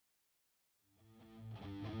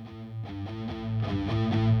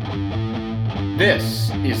This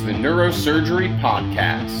is the Neurosurgery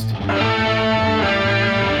Podcast.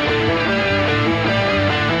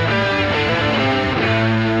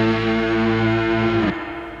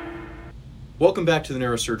 Welcome back to the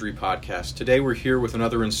Neurosurgery Podcast. Today we're here with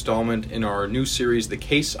another installment in our new series, The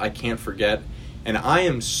Case I Can't Forget. And I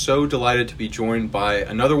am so delighted to be joined by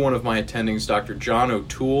another one of my attendings, Dr. John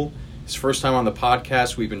O'Toole. His first time on the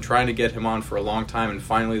podcast. We've been trying to get him on for a long time, and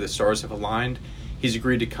finally the stars have aligned. He's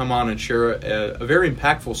agreed to come on and share a very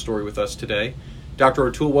impactful story with us today. Dr.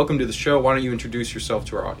 O'Toole, welcome to the show. Why don't you introduce yourself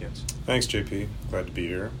to our audience? Thanks, JP. Glad to be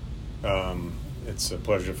here. It's a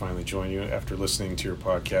pleasure to finally join you after listening to your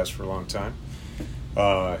podcast for a long time.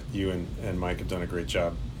 You and Mike have done a great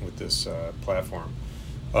job with this platform.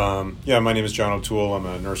 My name is John O'Toole. I'm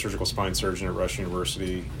a neurosurgical spine surgeon at Rush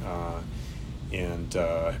University, and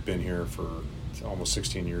I've been here for almost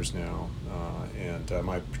 16 years now.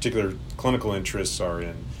 My particular clinical interests are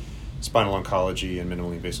in spinal oncology and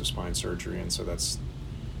minimally invasive spine surgery, and so that's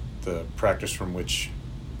the practice from which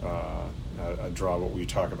I draw what we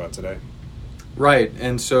talk about today. Right,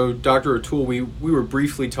 and so Dr. O'Toole, we were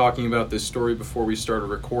briefly talking about this story before we started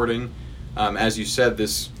recording. As you said,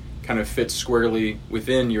 this kind of fits squarely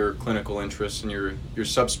within your clinical interests and your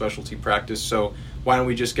subspecialty practice, so why don't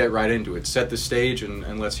we just get right into it? Set the stage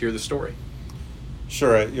and let's hear the story.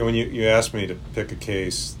 Sure. When you asked me to pick a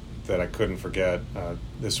case that I couldn't forget,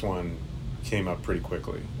 this one came up pretty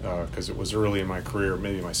quickly because it was early in my career,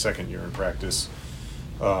 maybe my second year in practice,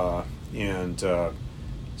 and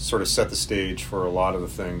sort of set the stage for a lot of the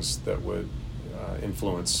things that would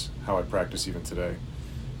influence how I practice even today.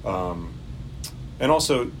 And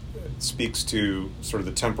also speaks to sort of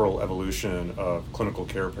the temporal evolution of clinical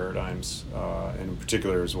care paradigms, and in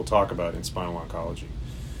particular, as we'll talk about, in spinal oncology.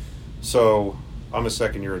 So I'm a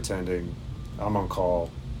second year attending. I'm on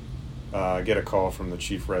call. I get a call from the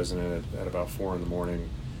chief resident at about 4 in the morning.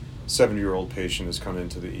 70-year-old patient has come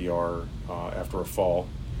into the ER after a fall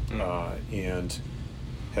and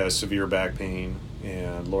has severe back pain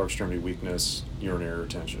and lower extremity weakness, urinary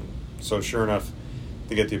retention. So sure enough,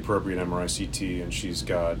 they get the appropriate MRI CT, and she's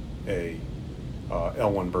got a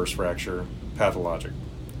L1 burst fracture, pathologic,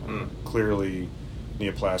 clearly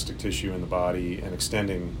neoplastic tissue in the body and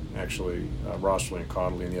extending actually rostrally and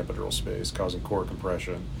caudally in the epidural space, causing core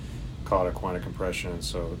compression, cauda-equina compression,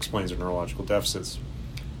 so explains her neurological deficits.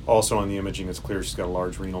 Also on the imaging, it's clear she's got a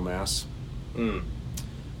large renal mass. So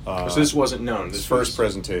this wasn't known. This first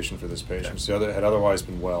presentation for this patient. She had otherwise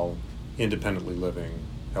been well, independently living,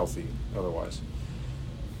 healthy otherwise.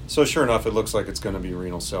 So sure enough, it looks like it's going to be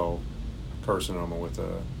renal cell carcinoma with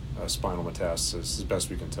a spinal metastasis, as best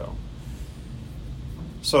we can tell.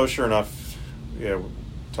 So sure enough, we'll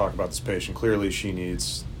talk about this patient. Clearly she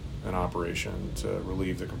needs an operation to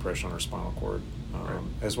relieve the compression on her spinal cord,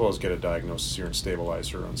 as well as get a diagnosis here and stabilize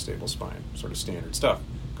her unstable spine, sort of standard stuff.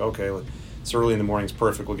 Okay, it's early in the morning, it's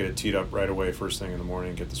perfect, we'll get it teed up right away first thing in the morning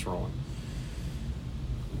and get this rolling.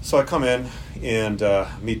 So I come in and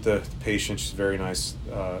meet the patient. She's a very nice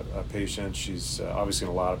patient. She's obviously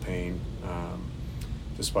in a lot of pain,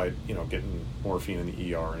 despite getting morphine in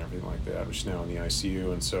the ER and everything like that. She's now in the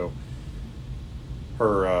ICU, and so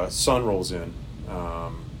her son rolls in,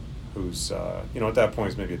 who's at that point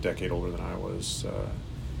is maybe a decade older than I was,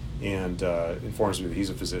 and informs me that he's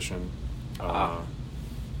a physician.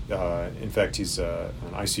 In fact, he's an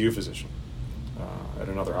ICU physician at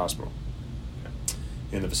another hospital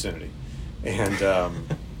in the vicinity, and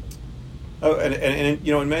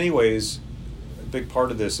in many ways, a big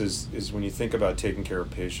part of this is when you think about taking care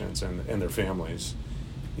of patients and their families,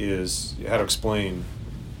 is how to explain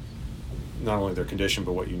not only their condition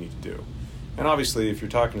but what you need to do. And obviously, if you're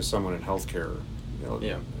talking to someone in healthcare,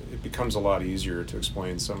 it becomes a lot easier to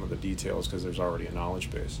explain some of the details because there's already a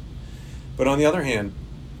knowledge base. But on the other hand,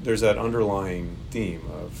 there's that underlying theme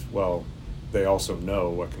of, well, they also know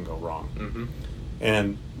what can go wrong. Mm-hmm.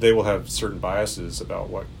 And they will have certain biases about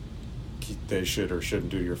what they should or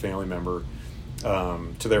shouldn't do to your family member,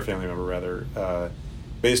 to their family member rather,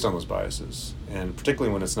 based on those biases, and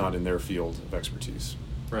particularly when it's not in their field of expertise.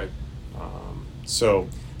 Right. So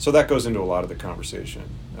that goes into a lot of the conversation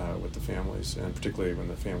with the families, and particularly when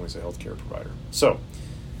the family's a healthcare provider. So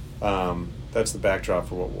that's the backdrop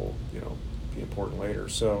for what will be important later.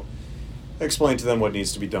 So I explained to them what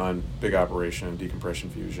needs to be done: big operation,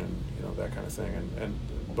 decompression fusion, that kind of thing.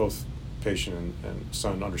 And both patient and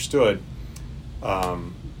son understood.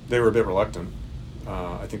 They were a bit reluctant.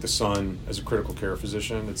 I think the son, as a critical care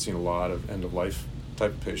physician, had seen a lot of end-of-life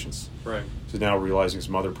type of patients. Right. He's now realizing his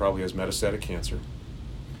mother probably has metastatic cancer.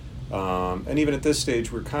 And even at this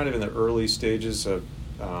stage, we're kind of in the early stages of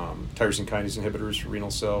tyrosine kinase inhibitors for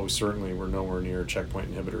renal cell. We certainly were nowhere near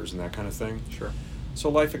checkpoint inhibitors and that kind of thing. Sure. So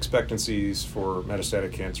life expectancies for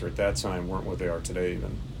metastatic cancer at that time weren't what they are today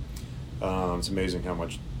even. It's amazing how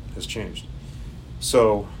much has changed.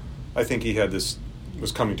 So I think he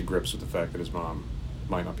was coming to grips with the fact that his mom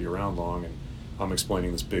might not be around long, and I'm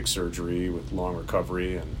explaining this big surgery with long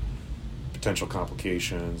recovery and potential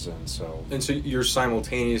complications, and so you're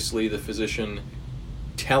simultaneously the physician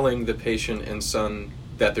telling the patient and son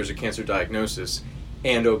that there's a cancer diagnosis,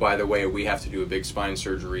 and oh, by the way, we have to do a big spine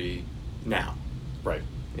surgery now. Right.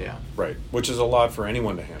 Yeah. Right. Which is a lot for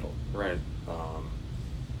anyone to handle. Right.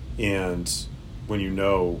 And when you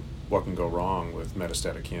know what can go wrong with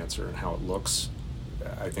metastatic cancer and how it looks,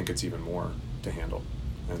 I think it's even more to handle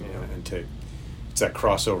and take. It's that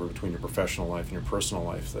crossover between your professional life and your personal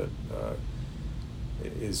life that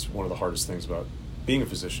is one of the hardest things about being a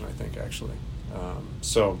physician, I think, actually.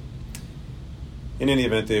 So in any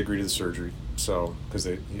event, they agree to the surgery. So, because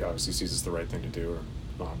he obviously sees it's the right thing to do.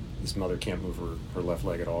 His mother can't move her left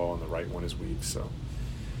leg at all, and the right one is weak.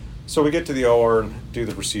 So we get to the OR and do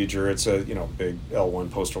the procedure. It's a big L1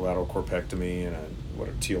 posterolateral corpectomy and a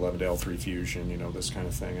T11 to L3 fusion, this kind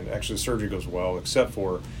of thing. And actually, the surgery goes well, except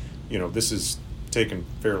for, this is taken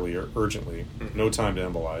fairly urgently. Mm-hmm. No time to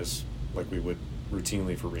embolize like we would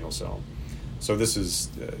routinely for renal cell. So this is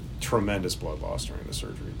tremendous blood loss during the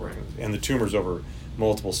surgery. Right. And the tumor's over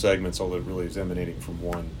multiple segments, although it really is emanating from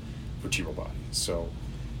one vertebral body. So,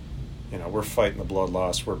 we're fighting the blood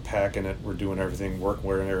loss, we're packing it, we're doing everything, work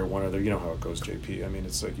where one other, how it goes, JP. I mean,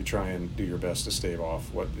 it's like you try and do your best to stave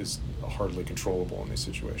off what is hardly controllable in these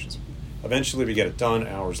situations. Eventually we get it done,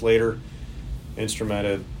 hours later,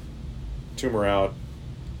 instrumented, tumor out,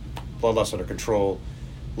 blood loss under control.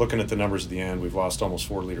 Looking at the numbers at the end, we've lost almost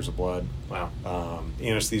 4 liters of blood. Wow.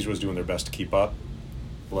 Anesthesia was doing their best to keep up.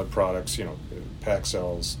 Blood products, pack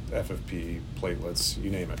cells, FFP, platelets, you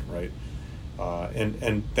name it, right?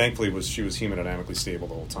 And thankfully she was hemodynamically stable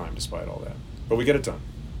the whole time despite all that. But we get it done.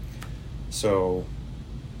 So,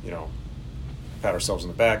 pat ourselves on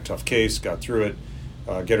the back, tough case, got through it,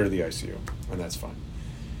 get her to the ICU, and that's fine.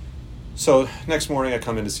 So next morning I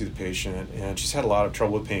come in to see the patient, and she's had a lot of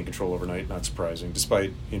trouble with pain control overnight, not surprising,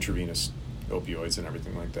 despite intravenous opioids and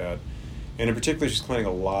everything like that. And in particular, she's complaining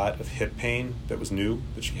a lot of hip pain that was new,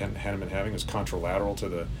 that she hadn't been having. It was contralateral to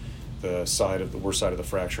the worst side of the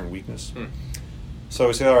fracture and weakness. So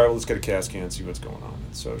we say, all right, well, let's get a CAT scan and see what's going on.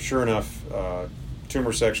 And so sure enough,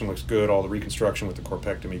 tumor section looks good. All the reconstruction with the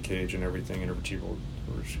corpectomy cage and everything, intervertebral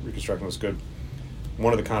reconstruction looks good.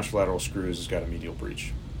 One of the contralateral screws has got a medial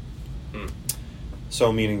breach.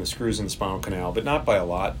 So meaning the screw's in the spinal canal, but not by a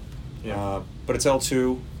lot. Yeah. But it's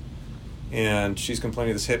L2, and she's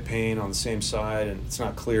complaining of this hip pain on the same side, and it's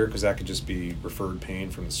not clear because that could just be referred pain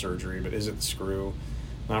from the surgery, but is it the screw?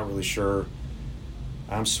 Not really sure.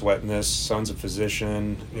 I'm sweating this. Son's a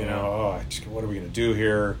physician. What are we going to do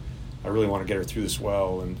here? I really want to get her through this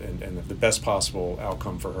well and the best possible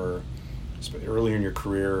outcome for her. Earlier in your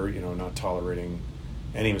career, not tolerating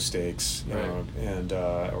any mistakes, and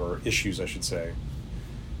or issues, I should say.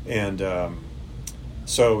 And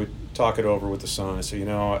so we talk it over with the son. I say,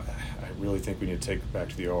 I really think we need to take her back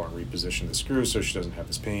to the OR and reposition the screw so she doesn't have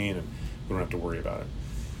this pain and we don't have to worry about it.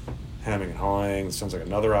 Hemming and hawing. It sounds like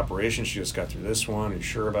another operation. She just got through this one. Are you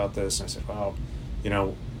sure about this? And I said, well,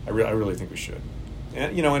 I really think we should.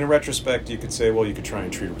 And, in retrospect, you could say, well, you could try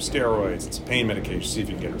and treat her with steroids. It's a pain medication. See if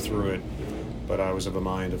you can get her through it. But I was of a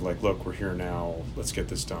mind of like, look, we're here now. Let's get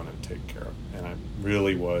this done and taken care of. And I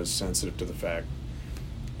really was sensitive to the fact,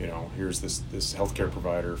 here's this healthcare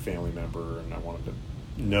provider, family member, and I wanted to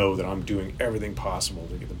know that I'm doing everything possible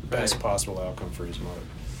to get the best possible outcome for his mother.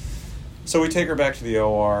 So we take her back to the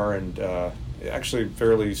OR, and actually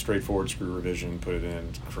fairly straightforward screw revision, put it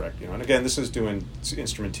in correct. And again, this is doing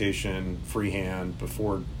instrumentation freehand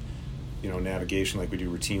before, navigation like we do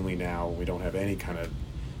routinely now. We don't have any kind of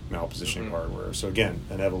malpositioning hardware. So again,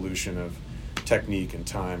 an evolution of technique and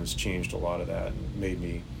time has changed a lot of that and made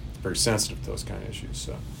me very sensitive to those kind of issues.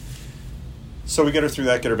 So we get her through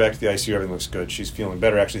that, get her back to the ICU. Everything looks good. She's feeling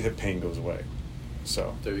better. Actually, hip pain goes away.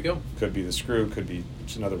 So there you go. Could be the screw, could be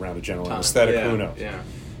just another round of general anesthetic, who knows? Yeah.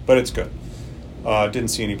 But it's good. Didn't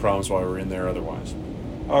see any problems while we were in there otherwise.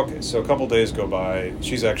 Okay, so a couple days go by.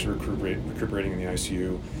 She's actually recuperating in the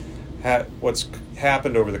ICU. What's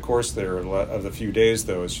happened over the course there of the few days,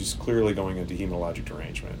 though, is she's clearly going into hematologic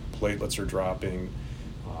derangement. Platelets are dropping,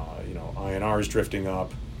 INR is drifting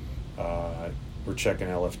up. We're checking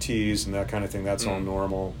LFTs and that kind of thing. That's all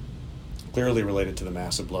normal. Clearly related to the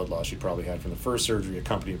massive blood loss she probably had from the first surgery,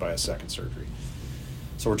 accompanied by a second surgery.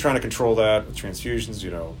 So we're trying to control that with transfusions,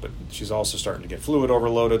 but she's also starting to get fluid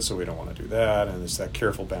overloaded, so we don't want to do that. And it's that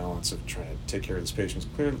careful balance of trying to take care of this patient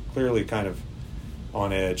who's clearly kind of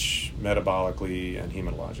on edge metabolically and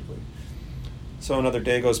hematologically. So another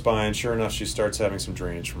day goes by, and sure enough, she starts having some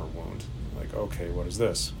drainage from her wound. Like, okay, what is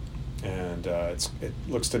this? And it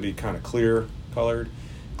looks to be kind of clearish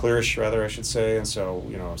rather, I should say. And so,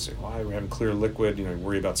 I say, why are we having clear liquid?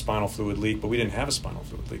 Worry about spinal fluid leak, but we didn't have a spinal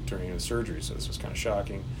fluid leak during the surgery, so this was kind of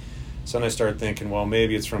shocking. So then I started thinking, well,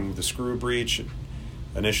 maybe it's from the screw breach.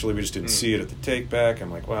 Initially, we just didn't see it at the take back. I'm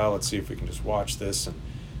like, well, let's see if we can just watch this. And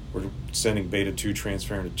we're sending beta 2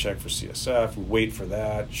 transferrin to check for CSF. We wait for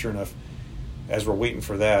that. Sure enough, as we're waiting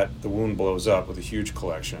for that, the wound blows up with a huge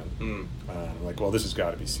collection. I'm like, well, this has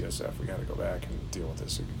got to be CSF. We got to go back and deal with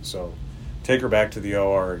this. So take her back to the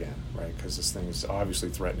OR again, right? Because this thing is obviously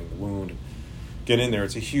threatening the wound. Get in there.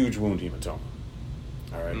 It's a huge wound hematoma.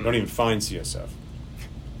 All right. Don't even find CSF.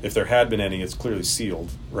 If there had been any, it's clearly sealed,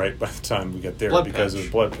 right, by the time we get there because of the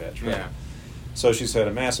blood patch. Right? Yeah. So she's had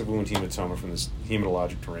a massive wound hematoma from this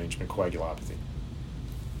hematologic derangement, coagulopathy.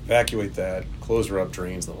 Evacuate that, close her up,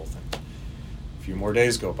 drains the whole thing. A few more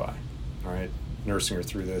days go by, all right, nursing her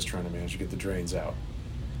through this, trying to manage to get the drains out.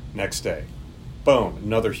 Next day, boom,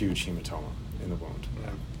 another huge hematoma in the wound. Yeah.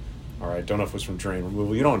 All right, don't know if it was from drain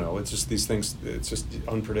removal. You don't know. It's just these things, it's just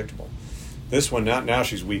unpredictable. This one, now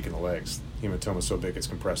she's weak in the legs. Hematoma so big it's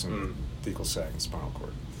compressing the thecal sac and spinal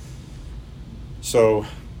cord. So,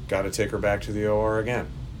 got to take her back to the OR again.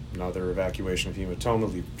 Another evacuation of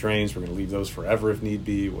hematoma, leave drains. We're going to leave those forever if need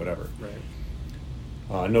be, whatever.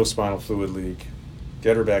 Right. No spinal fluid leak.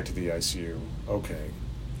 Get her back to the ICU. Okay.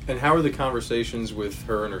 And how are the conversations with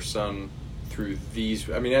her and her son through these?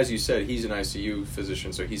 I mean, as you said, he's an ICU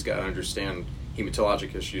physician, so he's got to understand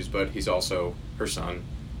hematologic issues, but he's also her son.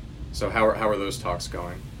 So how are those talks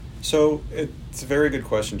going? So it's a very good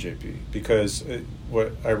question, JP, because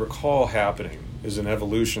what I recall happening is an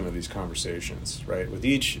evolution of these conversations, right? With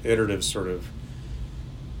each iterative sort of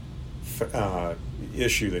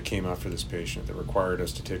issue that came up for this patient that required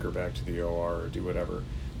us to take her back to the OR or do whatever,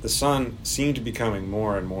 the son seemed to be becoming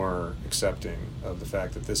more and more accepting of the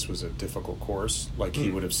fact that this was a difficult course, like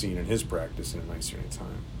he would have seen in his practice in a nice unit of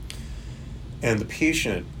time. And the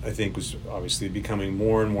patient, I think, was obviously becoming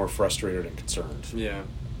more and more frustrated and concerned. Yeah.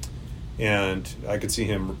 And I could see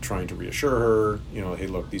him trying to reassure her, hey,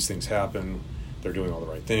 look, these things happen. They're doing all the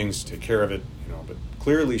right things to take care of it, but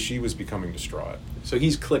clearly she was becoming distraught. So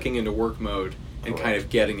he's clicking into work mode and Correct. kind of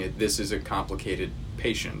getting it. This is a complicated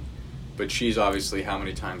patient, but she's obviously, how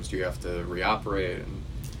many times do you have to reoperate? And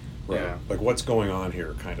Right. yeah. Like, what's going on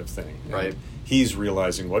here kind of thing. And Right. he's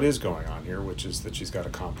realizing what is going on here, which is that she's got a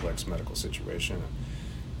complex medical situation.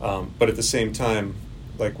 But at the same time,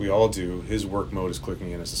 like we all do, his work mode is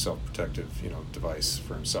clicking in as a self-protective, device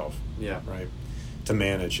for himself. Yeah. Right. To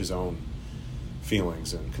manage his own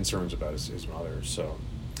feelings and concerns about his mother. So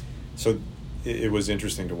it was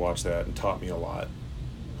interesting to watch that and taught me a lot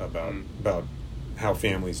about how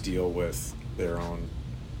families deal with their own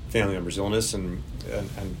family members' illness and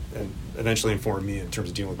eventually informed me in terms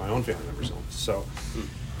of dealing with my own family members' illness. So,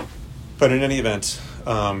 but in any event,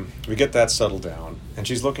 we get that settled down, and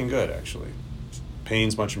she's looking good, actually.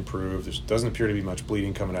 Pain's much improved. There doesn't appear to be much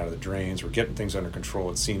bleeding coming out of the drains. We're getting things under control,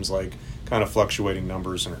 it seems like, kind of fluctuating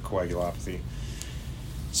numbers in her coagulopathy.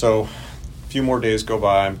 So a few more days go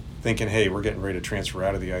by. I'm thinking, hey, we're getting ready to transfer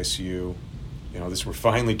out of the ICU. We're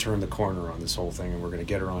finally turned the corner on this whole thing, and we're going to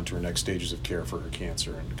get her on to her next stages of care for her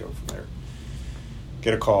cancer and go from there.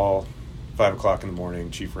 Get a call, 5 o'clock in the morning,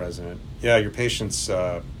 chief resident. Yeah, your patient's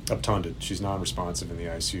obtunded. She's non-responsive in the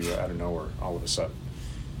ICU out of nowhere all of a sudden.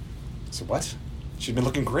 I said, what? She'd been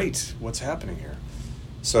looking great. What's happening here?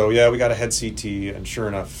 So, yeah, we got a head CT, and sure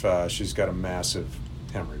enough, she's got a massive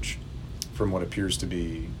hemorrhage from what appears to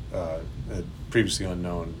be a previously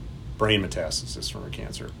unknown brain metastasis from her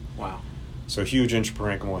cancer. Wow. So huge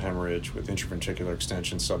intraparenchymal hemorrhage with intraventricular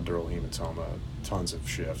extension, subdural hematoma, tons of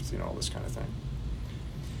shift, all this kind of thing.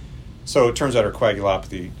 So it turns out her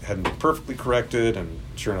coagulopathy hadn't been perfectly corrected, and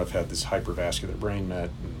sure enough had this hypervascular brain met,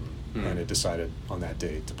 and it decided on that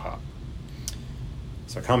day to pop.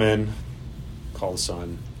 So I come in, call the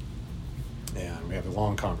son, and we have a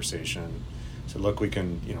long conversation. So look, we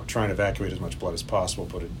can, try and evacuate as much blood as possible,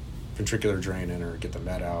 put a ventricular drain in her, get the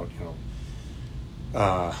med out,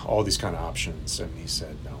 all these kind of options. And he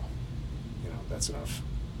said, no, that's enough.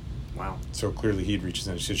 Wow. So clearly he'd reached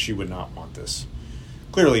in and said she would not want this.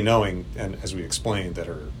 Clearly knowing, and as we explained, that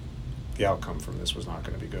the outcome from this was not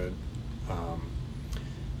going to be good.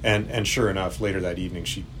 And sure enough, later that evening,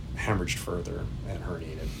 she hemorrhaged further and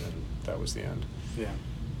herniated, and that was the end. Yeah.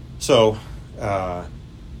 So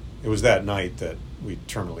it was that night that we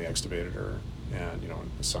terminally extubated her, and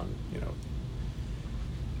the son,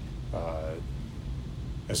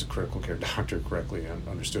 as a critical care doctor, correctly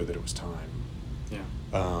understood that it was time. Yeah.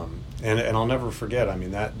 And I'll never forget. I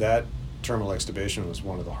mean, that terminal extubation was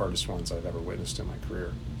one of the hardest ones I've ever witnessed in my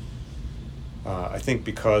career. I think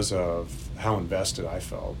because of how invested I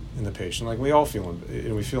felt in the patient, like we all feel,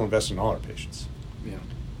 we feel invested in all our patients. Yeah.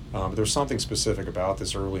 But there was something specific about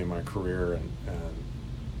this early in my career, and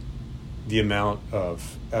the amount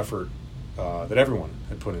of effort that everyone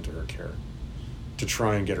had put into her care to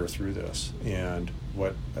try and get her through this, and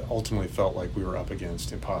what ultimately felt like we were up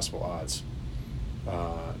against impossible odds.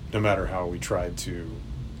 No matter how we tried to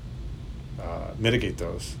mitigate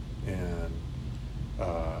those and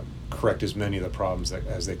correct as many of the problems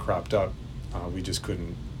as they cropped up, we just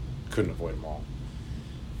couldn't avoid them all.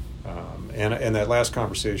 And that last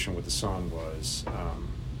conversation with the son was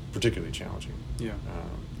particularly challenging. Yeah.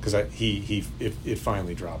 Because it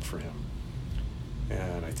finally dropped for him,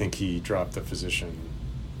 and I think he dropped the physician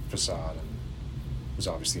facade and was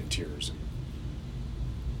obviously in tears. And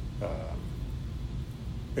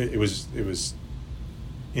it was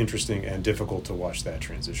interesting and difficult to watch that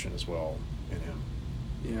transition as well in him.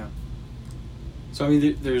 Yeah. So I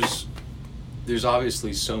mean, there's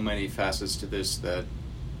obviously so many facets to this that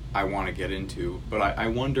I want to get into, but I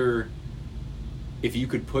wonder if you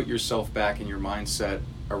could put yourself back in your mindset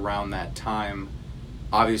around that time.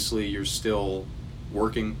 Obviously, you're still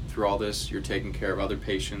working through all this, you're taking care of other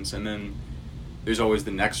patients, and then there's always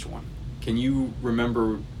the next one. Can you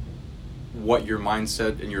remember what your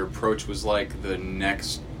mindset and your approach was like the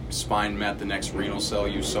next spine met, the next renal cell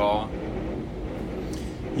you saw?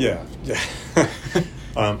 Yeah.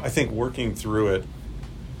 I think working through it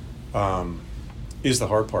is the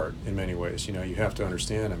hard part in many ways. You have to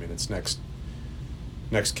understand, I mean, it's next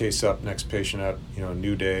case up, next patient up,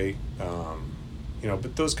 new day.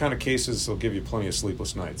 But those kind of cases will give you plenty of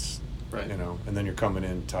sleepless nights. Right. And then you're coming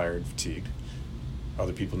in tired, fatigued.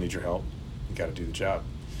 Other people need your help. You got to do the job.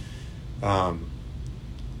 And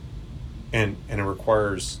it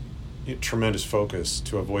requires tremendous focus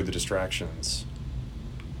to avoid the distractions,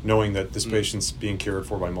 knowing that this patient's being cared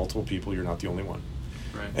for by multiple people. You're not the only one.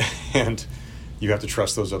 Right. And you have to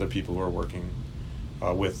trust those other people who are working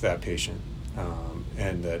with that patient,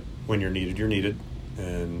 and that when you're needed,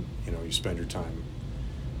 and you spend your time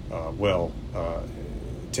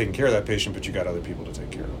taking care of that patient, but you got other people to take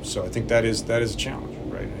care of. So I think that is a challenge,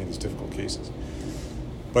 right, in these difficult cases.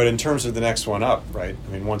 But in terms of the next one up, right, I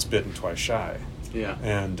mean, once bitten, twice shy. Yeah.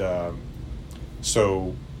 And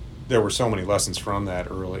so there were so many lessons from that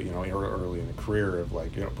early in the career of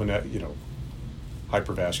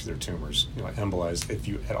hypervascular tumors, embolize if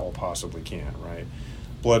you at all possibly can, right?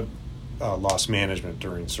 Blood loss management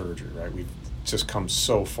during surgery, right? We've just come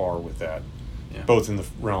so far with that, both in the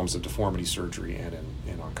realms of deformity surgery and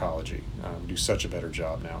in oncology. We do such a better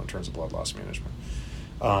job now in terms of blood loss management.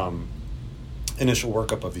 Initial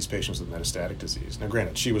workup of these patients with metastatic disease. Now,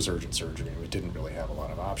 granted, she was urgent surgery, and we didn't really have a lot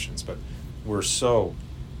of options, but we're so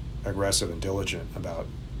aggressive and diligent about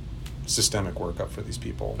systemic workup for these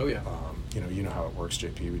people. Oh, yeah. You know how it works,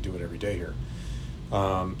 JP. We do it every day here.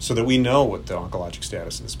 So that we know what the oncologic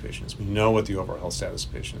status of this patient is. We know what the overall health status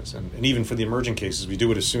of the patient is. And even for the emerging cases, we do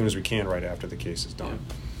it as soon as we can right after the case is done.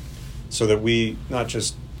 Yeah. So that we not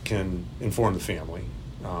just can inform the family,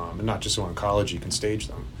 and not just so oncology can stage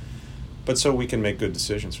them, but so we can make good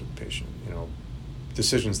decisions for the patient,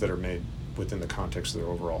 decisions that are made within the context of their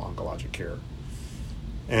overall oncologic care.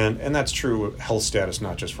 And that's true of health status,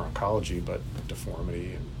 not just for oncology, but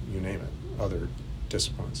deformity and you name it, other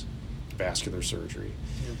disciplines, vascular surgery.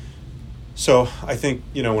 Yeah. So I think,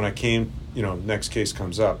 when I came, next case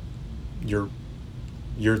comes up, you're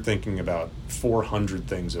thinking about 400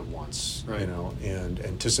 things at once, right. And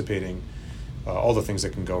anticipating all the things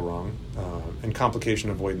that can go wrong. And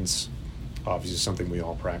complication avoidance, obviously, is something we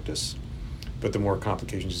all practice. But the more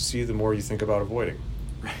complications you see, the more you think about avoiding.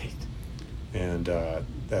 Right. And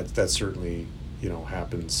that certainly,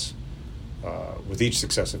 happens with each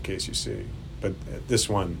successive case you see. But this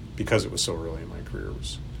one, because it was so early in my career,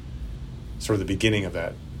 was sort of the beginning of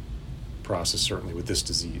that process, certainly with this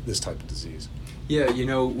disease, this type of disease. Yeah,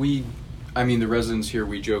 the residents here,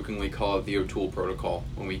 we jokingly call it the O'Toole protocol.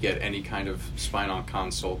 When we get any kind of spine-on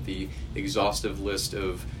consult, the exhaustive list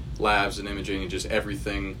of labs and imaging and just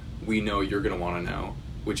everything we know you're going to want to know,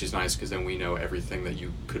 which is nice because then we know everything that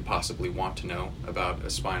you could possibly want to know about a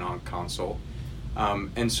spine-on consult.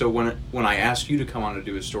 And so when I asked you to come on to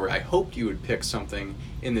do a story, I hoped you would pick something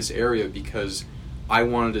in this area because I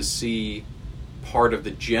wanted to see part of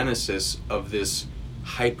the genesis of this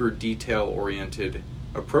hyper detail-oriented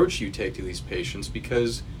approach you take to these patients,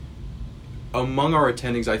 because among our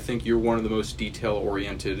attendings, I think you're one of the most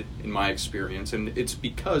detail-oriented in my experience, and it's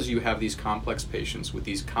because you have these complex patients with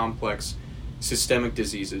these complex systemic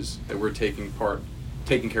diseases that we're taking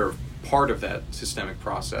care of part of that systemic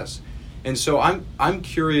process. And so I'm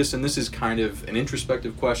curious, and this is kind of an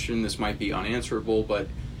introspective question, this might be unanswerable, but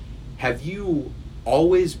have you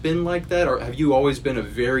always been like that, or have you always been a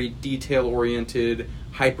very detail-oriented,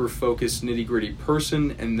 hyper-focused, nitty-gritty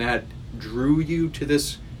person, and that drew you to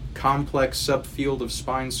this complex subfield of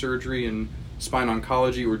spine surgery and spine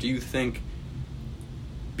oncology? Or do you think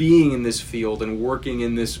being in this field and working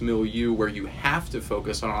in this milieu where you have to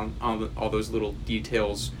focus on all those little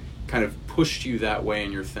details kind of pushed you that way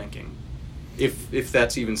in your thinking? If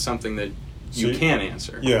that's even something that you can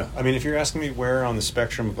answer. Yeah, I mean, if you're asking me where on the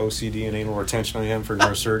spectrum of OCD and anal retention I am for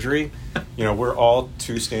neurosurgery, we're all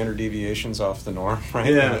 2 standard deviations off the norm,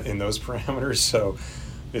 right? Yeah. In those parameters, so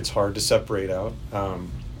it's hard to separate out.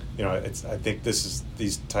 I think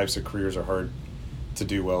these types of careers are hard to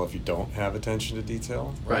do well if you don't have attention to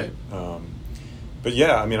detail, right? But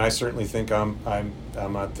yeah, I mean, I certainly think I'm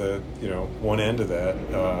at the one end of that,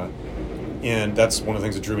 and that's one of the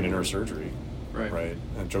things that drew me to neurosurgery. Right.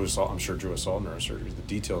 And I'm sure drew us all neurosurgery. The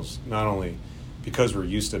details, not only because we're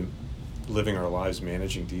used to living our lives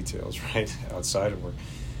managing details, right, outside of work,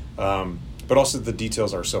 but also the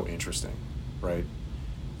details are so interesting, right?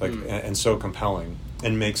 Like, and so compelling,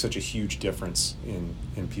 and make such a huge difference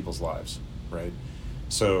in people's lives, right?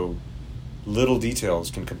 So little details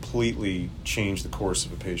can completely change the course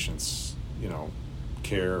of a patient's,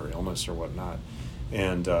 care or illness or whatnot.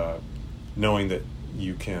 And knowing that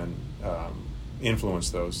you can influence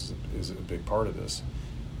those is a big part of this.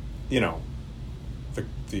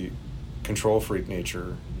 The control freak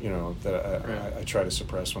nature, that I try to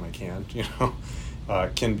suppress when I can,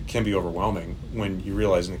 can be overwhelming when you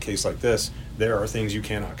realize in a case like this, there are things you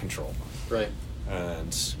cannot control. Right.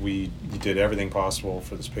 And we did everything possible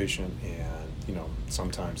for this patient, and,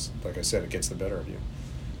 sometimes, like I said, it gets the better of you.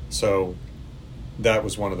 So that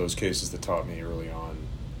was one of those cases that taught me early on,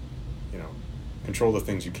 control the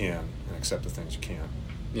things you can and accept the things you can't.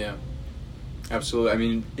 Yeah, absolutely. I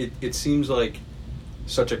mean, it seems like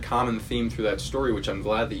such a common theme through that story, which I'm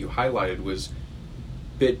glad that you highlighted, was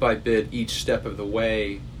bit by bit, each step of the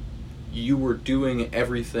way, you were doing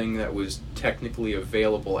everything that was technically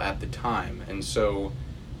available at the time. And so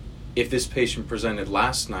if this patient presented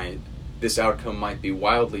last night, this outcome might be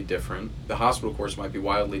wildly different. The hospital course might be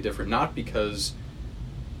wildly different, not because,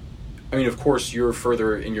 of course, you're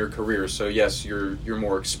further in your career, so yes, you're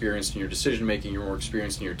more experienced in your decision making, you're more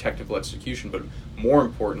experienced in your technical execution, but more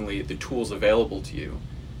importantly, the tools available to you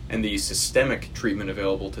and the systemic treatment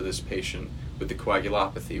available to this patient with the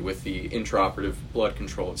coagulopathy, with the intraoperative blood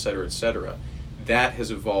control, et cetera, that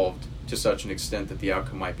has evolved to such an extent that the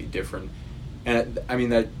outcome might be different. And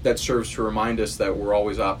that serves to remind us that we're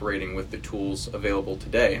always operating with the tools available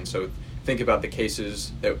today. And so think about the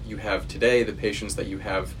cases that you have today, the patients that you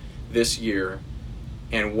have this year,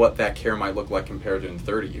 and what that care might look like compared to in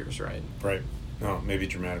 30 years, right? Right. No, maybe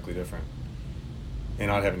dramatically different. May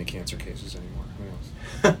not have any cancer cases anymore.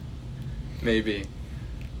 Who knows? Maybe.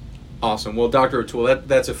 Awesome. Well, Dr. O'Toole,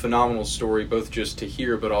 that's a phenomenal story, both just to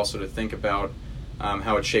hear, but also to think about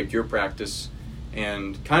how it shaped your practice,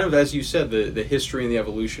 and kind of, as you said, the history and the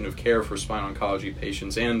evolution of care for spine oncology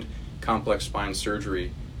patients and complex spine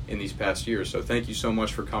surgery in these past years. So thank you so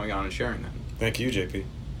much for coming on and sharing that. Thank you, JP.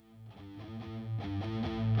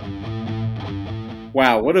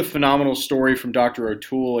 Wow, what a phenomenal story from Dr.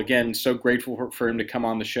 O'Toole. Again, so grateful for him to come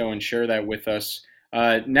on the show and share that with us.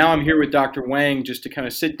 Now I'm here with Dr. Wang just to kind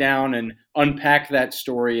of sit down and unpack that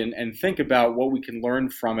story and think about what we can learn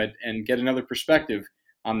from it and get another perspective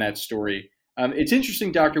on that story. It's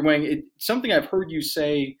interesting, Dr. Wang, it's something I've heard you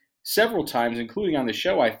say several times, including on the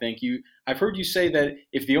show, I think. I've heard you say that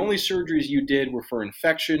if the only surgeries you did were for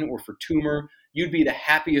infection or for tumor, you'd be the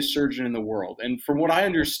happiest surgeon in the world. And from what I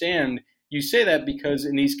understand, you say that because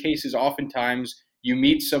in these cases, oftentimes you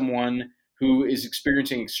meet someone who is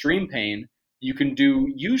experiencing extreme pain. You can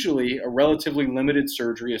do usually a relatively limited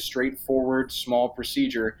surgery, a straightforward small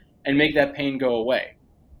procedure, and make that pain go away.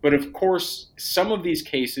 But of course, some of these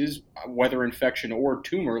cases, whether infection or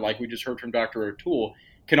tumor, like we just heard from Dr. O'Toole,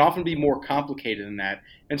 can often be more complicated than that.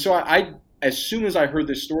 And so as soon as I heard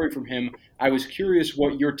this story from him, I was curious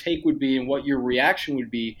what your take would be and what your reaction would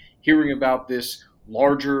be hearing about this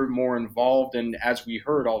larger, more involved, and as we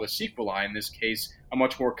heard, all the sequelae in this case, a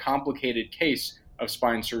much more complicated case of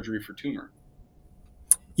spine surgery for tumor.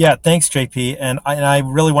 Yeah, thanks, JP. And I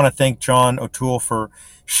really want to thank John O'Toole for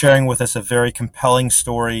sharing with us a very compelling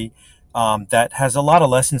story that has a lot of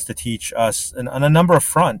lessons to teach us on a number of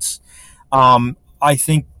fronts. I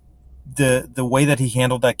think the way that he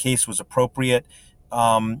handled that case was appropriate.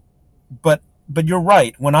 Um, but you're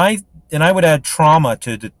right. I would add trauma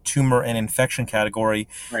to the tumor and infection category.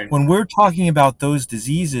 Right. When we're talking about those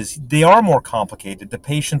diseases, they are more complicated. The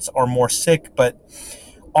patients are more sick, but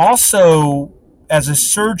also as a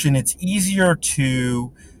surgeon, it's easier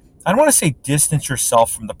to, I don't want to say distance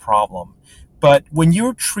yourself from the problem, but when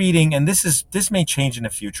you're treating, and this may change in the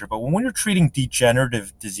future, but when you're treating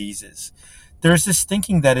degenerative diseases, there's this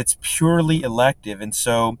thinking that it's purely elective, and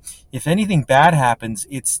so if anything bad happens,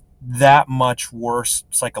 it's that much worse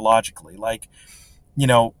psychologically. Like,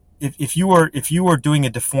 if you were doing a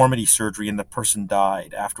deformity surgery and the person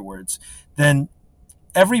died afterwards, then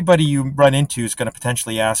everybody you run into is going to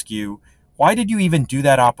potentially ask you, why did you even do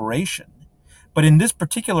that operation? But in this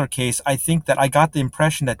particular case, I think that I got the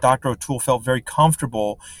impression that Dr. O'Toole felt very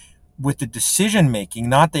comfortable with the decision making,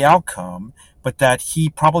 not the outcome, but that he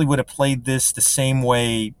probably would have played this the same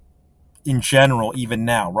way in general, even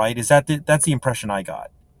now, right? That's the impression I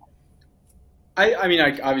got. I mean,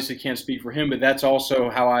 I obviously can't speak for him, but that's also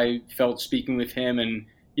how I felt speaking with him. And,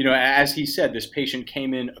 as he said, this patient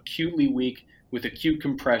came in acutely weak with acute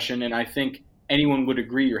compression. And I think anyone would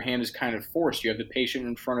agree your hand is kind of forced. You have the patient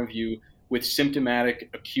in front of you with symptomatic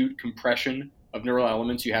acute compression of neural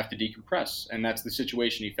elements. You have to decompress. And that's the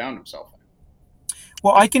situation he found himself in.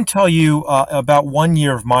 Well, I can tell you about 1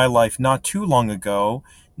 year of my life not too long ago.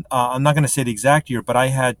 I'm not going to say the exact year, but I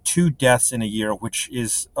had 2 deaths in a year, which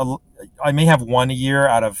is, I may have 1 a year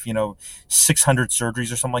out of, 600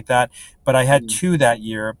 surgeries or something like that. But I had 2 that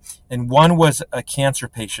year. And one was a cancer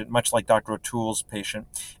patient, much like Dr. O'Toole's patient.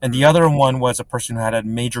 And the other one was a person who had a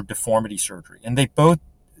major deformity surgery. And they both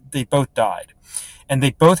died. And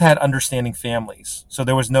they both had understanding families. So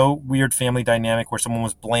there was no weird family dynamic where someone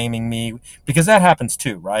was blaming me, because that happens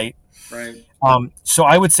too, right? Right. So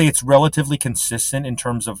I would say it's relatively consistent in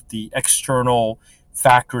terms of the external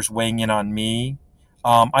factors weighing in on me.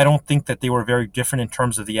 I don't think that they were very different in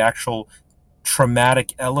terms of the actual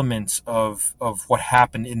traumatic elements of what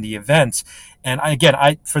happened in the events. And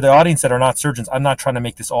for the audience that are not surgeons, I'm not trying to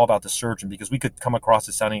make this all about the surgeon, because we could come across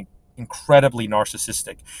as sounding incredibly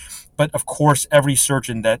narcissistic. But of course, every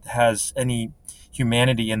surgeon that has any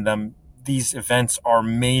humanity in them, these events are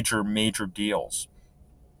major, major deals.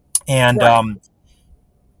 And Right.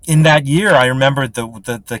 In that year, I remember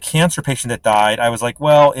the cancer patient that died. I was like,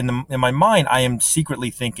 well, in my mind, I am secretly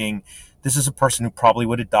thinking this is a person who probably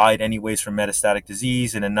would have died anyways from metastatic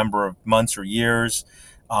disease in a number of months or years.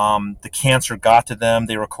 The cancer got to them;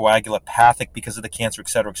 they were coagulopathic because of the cancer, et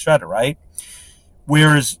cetera, right?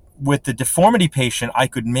 Whereas with the deformity patient, I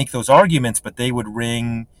could make those arguments, but they would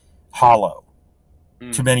ring hollow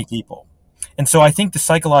to many people. And so I think the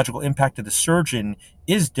psychological impact of the surgeon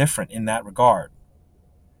is different in that regard.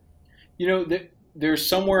 There's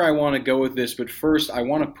somewhere I want to go with this, but first I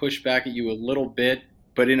want to push back at you a little bit,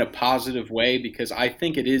 but in a positive way, because I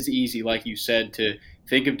think it is easy, like you said, to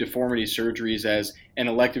think of deformity surgeries as an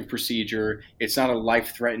elective procedure. It's not a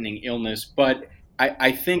life-threatening illness, but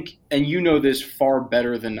I think, and you know this far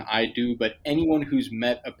better than I do, but anyone who's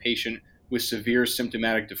met a patient with severe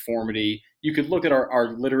symptomatic deformity, you could look at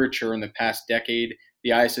our literature in the past decade.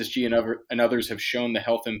 The ISSG and others have shown the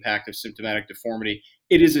health impact of symptomatic deformity.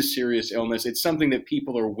 It is a serious illness. It's something that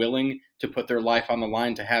people are willing to put their life on the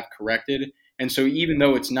line to have corrected. And so even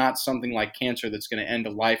though it's not something like cancer that's going to end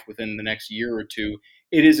a life within the next year or two,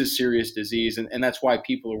 it is a serious disease. And that's why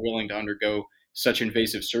people are willing to undergo such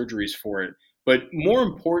invasive surgeries for it. But more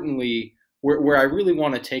importantly, where I really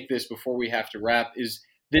want to take this before we have to wrap is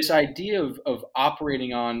this idea of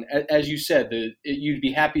operating on, as you said, you'd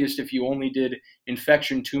be happiest if you only did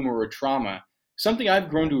infection, tumor, or trauma. Something I've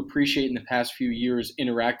grown to appreciate in the past few years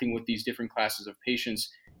interacting with these different classes of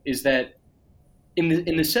patients is that in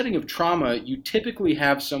the setting of trauma, you typically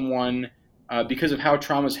have someone, because of how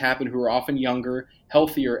traumas happen, who are often younger,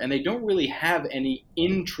 healthier, and they don't really have any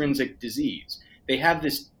intrinsic disease. They have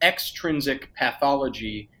this extrinsic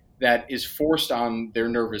pathology that is forced on their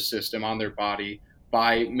nervous system, on their body,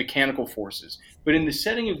 by mechanical forces. But in the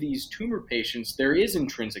setting of these tumor patients, there is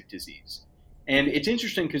intrinsic disease. And it's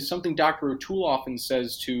interesting because something Dr. O'Toole often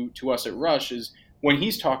says to us at Rush is when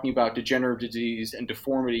he's talking about degenerative disease and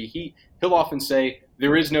deformity, he'll often say,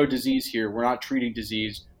 there is no disease here. We're not treating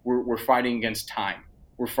disease. We're fighting against time.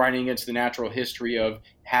 We're fighting against the natural history of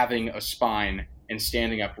having a spine and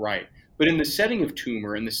standing upright. But in the setting of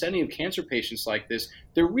tumor, in the setting of cancer patients like this,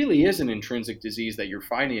 there really is an intrinsic disease that you're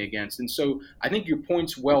fighting against. And so I think your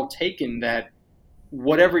point's well taken that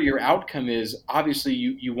whatever your outcome is, obviously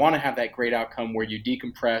you want to have that great outcome where you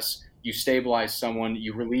decompress, you stabilize someone,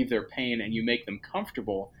 you relieve their pain, and you make them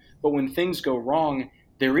comfortable. But when things go wrong,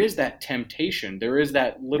 there is that temptation. There is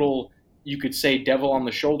that little, you could say, devil on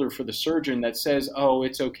the shoulder for the surgeon that says, oh,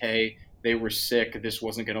 it's okay. They were sick. This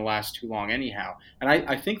wasn't going to last too long anyhow. And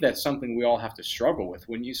I think that's something we all have to struggle with,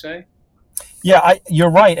 wouldn't you say? Yeah,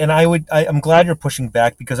 you're right, and I'm glad you're pushing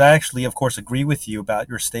back, because I actually, of course, agree with you about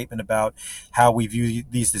your statement about how we view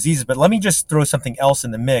these diseases. But let me just throw something else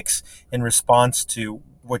in the mix in response to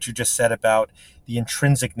what you just said about the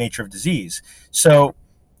intrinsic nature of disease. So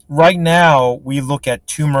right now, we look at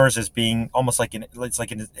tumors as being almost like it's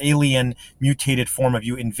like an alien mutated form of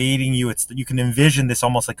you invading you. You can envision this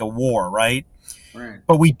almost like a war, right? Right.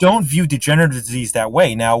 But we don't view degenerative disease that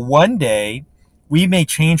way. Now, one day, we may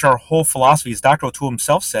change our whole philosophy. As Dr. O'Toole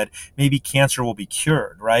himself said, maybe cancer will be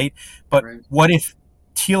cured, right? But what if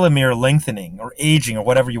telomere lengthening or aging or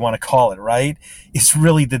whatever you want to call it, right, is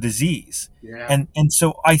really the disease? Yeah. And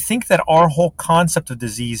so I think that our whole concept of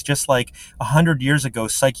disease, just like 100 years ago,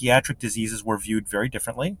 psychiatric diseases were viewed very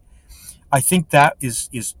differently. I think that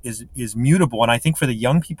is mutable. And I think for the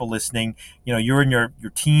young people listening, you're in your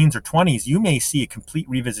teens or 20s, you may see a complete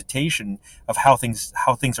revisitation of how things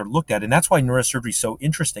are looked at. And that's why neurosurgery is so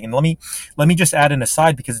interesting. And let me just add an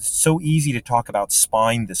aside, because it's so easy to talk about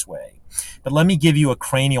spine this way. But let me give you a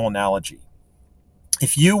cranial analogy.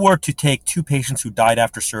 If you were to take two patients who died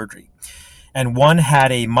after surgery, and one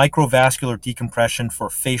had a microvascular decompression for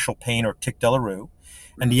facial pain or tic douloureux,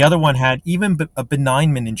 and the other one had even a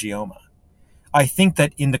benign meningioma, I think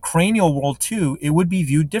that in the cranial world too, it would be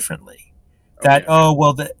viewed differently. That,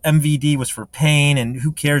 the MVD was for pain, and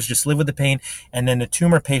who cares, just live with the pain. And then the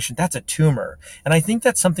tumor patient, that's a tumor. And I think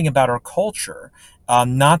that's something about our culture,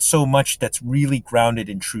 not so much that's really grounded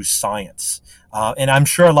in true science. And I'm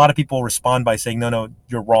sure a lot of people will respond by saying, no,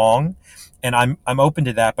 you're wrong. And I'm open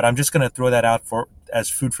to that, but I'm just going to throw that out as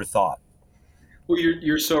food for thought. Well,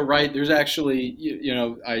 you're so right. There's actually,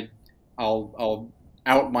 I'll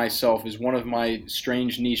out myself as one of my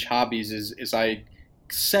strange niche hobbies is I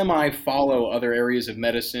semi-follow other areas of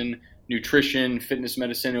medicine, nutrition, fitness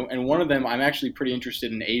medicine, and one of them, I'm actually pretty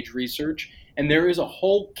interested in age research. And there is a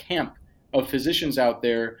whole camp of physicians out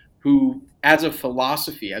there who, as a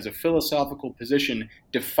philosophy, as a philosophical position,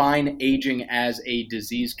 define aging as a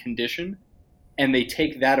disease condition, and they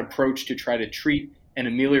take that approach to try to treat and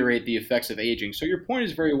ameliorate the effects of aging. So your point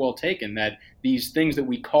is very well taken, that these things that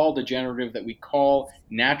we call degenerative, that we call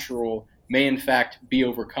natural, may in fact be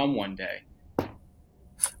overcome one day.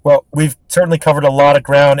 Well, we've certainly covered a lot of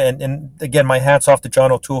ground, and again, my hat's off to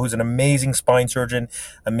John O'Toole, who's an amazing spine surgeon,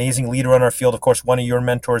 amazing leader in our field, of course, one of your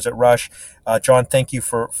mentors at Rush. John, thank you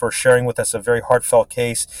for sharing with us a very heartfelt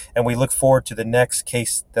case, and we look forward to the next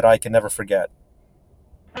case that I can never forget.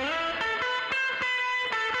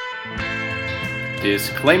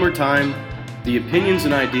 Disclaimer time. The opinions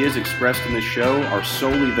and ideas expressed in this show are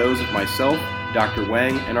solely those of myself, Dr.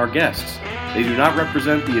 Wang, and our guests. They do not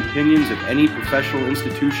represent the opinions of any professional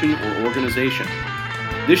institution or organization.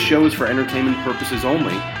 This show is for entertainment purposes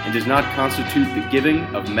only and does not constitute the giving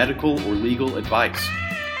of medical or legal advice.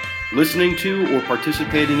 Listening to or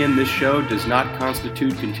participating in this show does not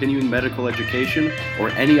constitute continuing medical education or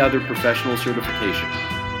any other professional certification.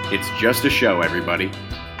 It's just a show, everybody.